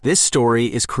This story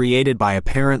is created by a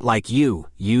parent like you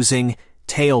using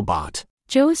Talebot.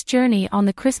 Joe's Journey on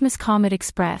the Christmas Comet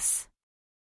Express.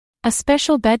 A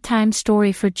special bedtime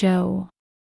story for Joe.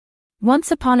 Once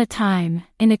upon a time,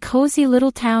 in a cozy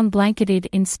little town blanketed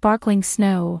in sparkling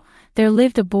snow, there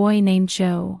lived a boy named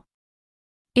Joe.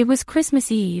 It was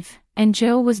Christmas Eve, and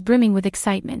Joe was brimming with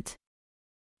excitement.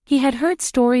 He had heard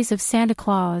stories of Santa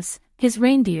Claus, his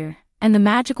reindeer, and the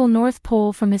magical North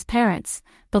Pole from his parents,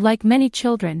 but like many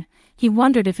children, he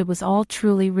wondered if it was all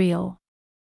truly real.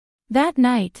 That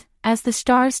night, as the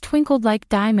stars twinkled like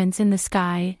diamonds in the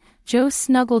sky, Joe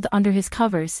snuggled under his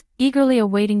covers, eagerly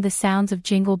awaiting the sounds of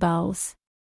jingle bells.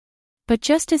 But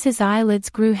just as his eyelids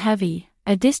grew heavy,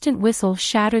 a distant whistle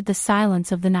shattered the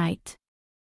silence of the night.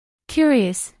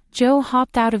 Curious, Joe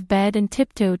hopped out of bed and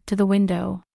tiptoed to the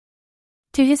window.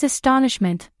 To his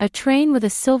astonishment, a train with a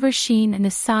silver sheen and a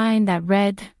sign that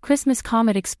read, "Christmas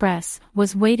Comet Express,"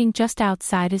 was waiting just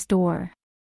outside his door.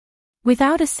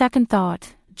 Without a second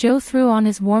thought, Joe threw on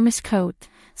his warmest coat,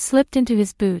 slipped into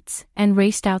his boots, and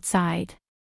raced outside.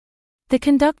 The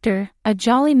conductor, a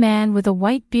jolly man with a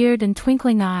white beard and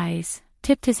twinkling eyes,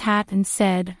 tipped his hat and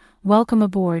said, "Welcome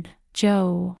aboard,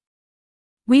 Joe.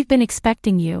 We've been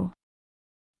expecting you."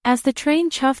 As the train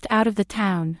chuffed out of the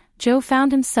town, Joe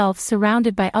found himself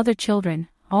surrounded by other children,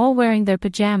 all wearing their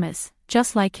pajamas,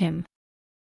 just like him.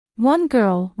 One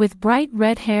girl, with bright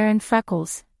red hair and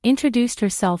freckles, introduced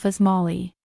herself as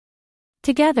Molly.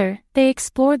 Together, they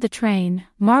explored the train,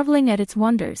 marveling at its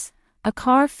wonders, a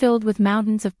car filled with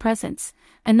mountains of presents,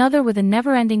 another with a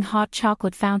never-ending hot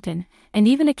chocolate fountain, and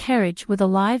even a carriage with a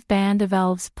live band of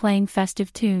elves playing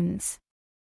festive tunes.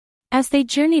 As they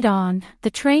journeyed on, the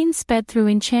train sped through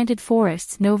enchanted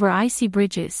forests and over icy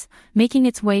bridges, making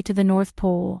its way to the North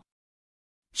Pole.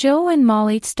 Joe and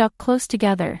Molly stuck close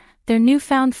together, their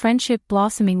newfound friendship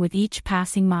blossoming with each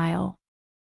passing mile.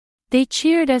 They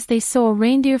cheered as they saw a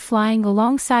reindeer flying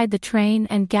alongside the train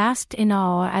and gasped in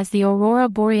awe as the aurora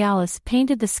borealis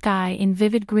painted the sky in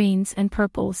vivid greens and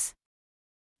purples.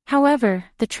 However,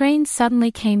 the train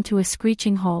suddenly came to a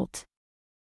screeching halt.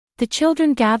 The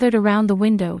children gathered around the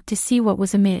window to see what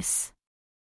was amiss.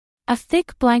 A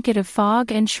thick blanket of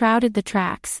fog enshrouded the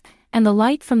tracks, and the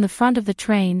light from the front of the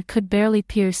train could barely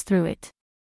pierce through it.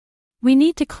 "We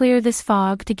need to clear this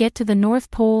fog to get to the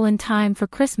North Pole in time for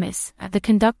Christmas," the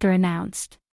conductor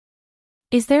announced.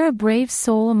 "Is there a brave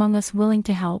soul among us willing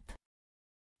to help?"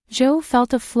 Joe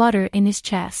felt a flutter in his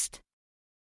chest.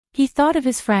 He thought of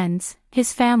his friends,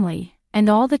 his family, and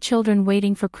all the children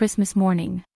waiting for Christmas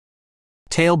morning.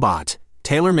 Talebot,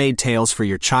 tailor-made tales for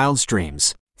your child's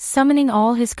dreams. Summoning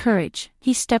all his courage,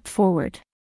 he stepped forward.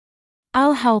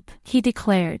 "I'll help," he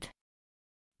declared.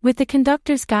 With the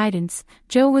conductor's guidance,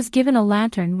 Joe was given a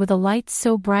lantern with a light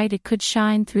so bright it could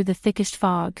shine through the thickest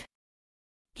fog.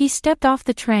 He stepped off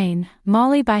the train,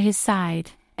 Molly by his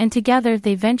side, and together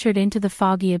they ventured into the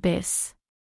foggy abyss.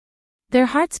 Their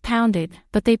hearts pounded,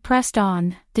 but they pressed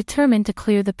on, determined to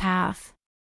clear the path.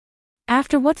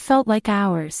 After what felt like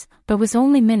hours, but was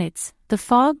only minutes, the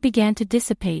fog began to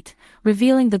dissipate,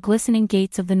 revealing the glistening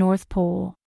gates of the North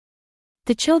Pole.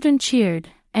 The children cheered,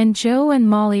 and Joe and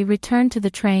Molly returned to the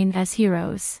train as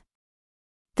heroes.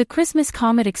 The Christmas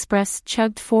Comet Express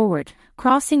chugged forward,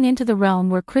 crossing into the realm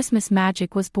where Christmas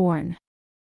magic was born.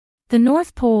 The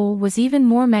North Pole was even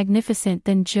more magnificent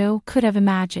than Joe could have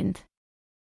imagined.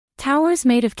 Towers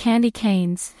made of candy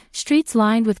canes, streets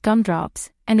lined with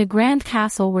gumdrops, and a grand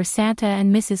castle where Santa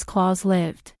and Mrs. Claus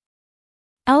lived.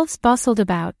 Elves bustled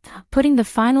about, putting the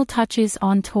final touches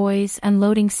on toys and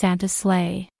loading Santa's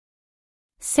sleigh.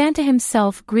 Santa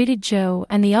himself greeted Joe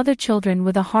and the other children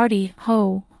with a hearty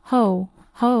 "Ho, ho,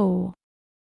 ho."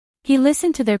 He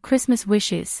listened to their Christmas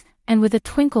wishes, and with a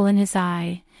twinkle in his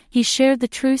eye, he shared the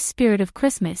true spirit of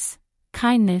Christmas: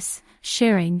 kindness,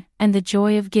 sharing, and the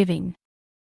joy of giving.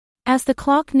 As the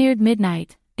clock neared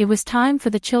midnight, it was time for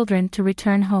the children to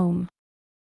return home.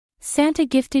 Santa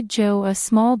gifted Joe a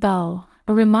small bell,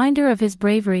 a reminder of his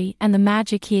bravery and the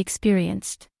magic he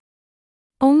experienced.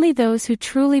 "Only those who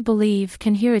truly believe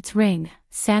can hear its ring,"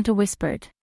 Santa whispered.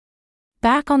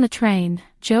 Back on the train,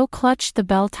 Joe clutched the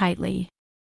bell tightly.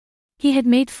 He had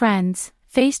made friends,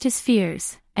 faced his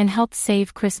fears, and helped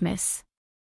save Christmas.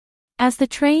 As the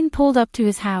train pulled up to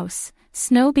his house,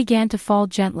 snow began to fall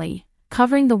gently,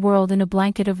 covering the world in a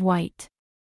blanket of white.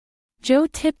 Joe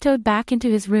tiptoed back into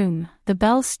his room, the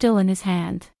bell still in his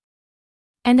hand.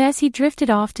 And as he drifted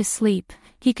off to sleep,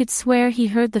 he could swear he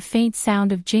heard the faint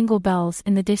sound of jingle bells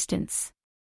in the distance.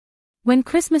 When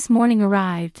Christmas morning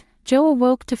arrived, Joe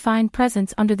awoke to find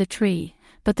presents under the tree,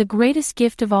 but the greatest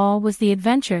gift of all was the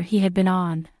adventure he had been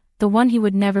on, the one he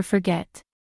would never forget.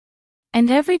 And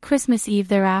every Christmas Eve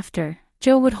thereafter,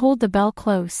 Joe would hold the bell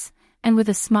close, and with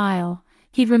a smile,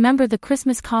 he'd remember the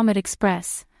Christmas Comet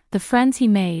Express, the friends he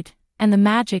made, and the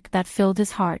magic that filled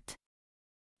his heart.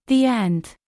 The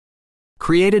end.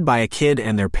 Created by a kid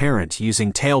and their parent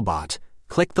using Talebot,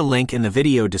 click the link in the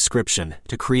video description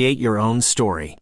to create your own story.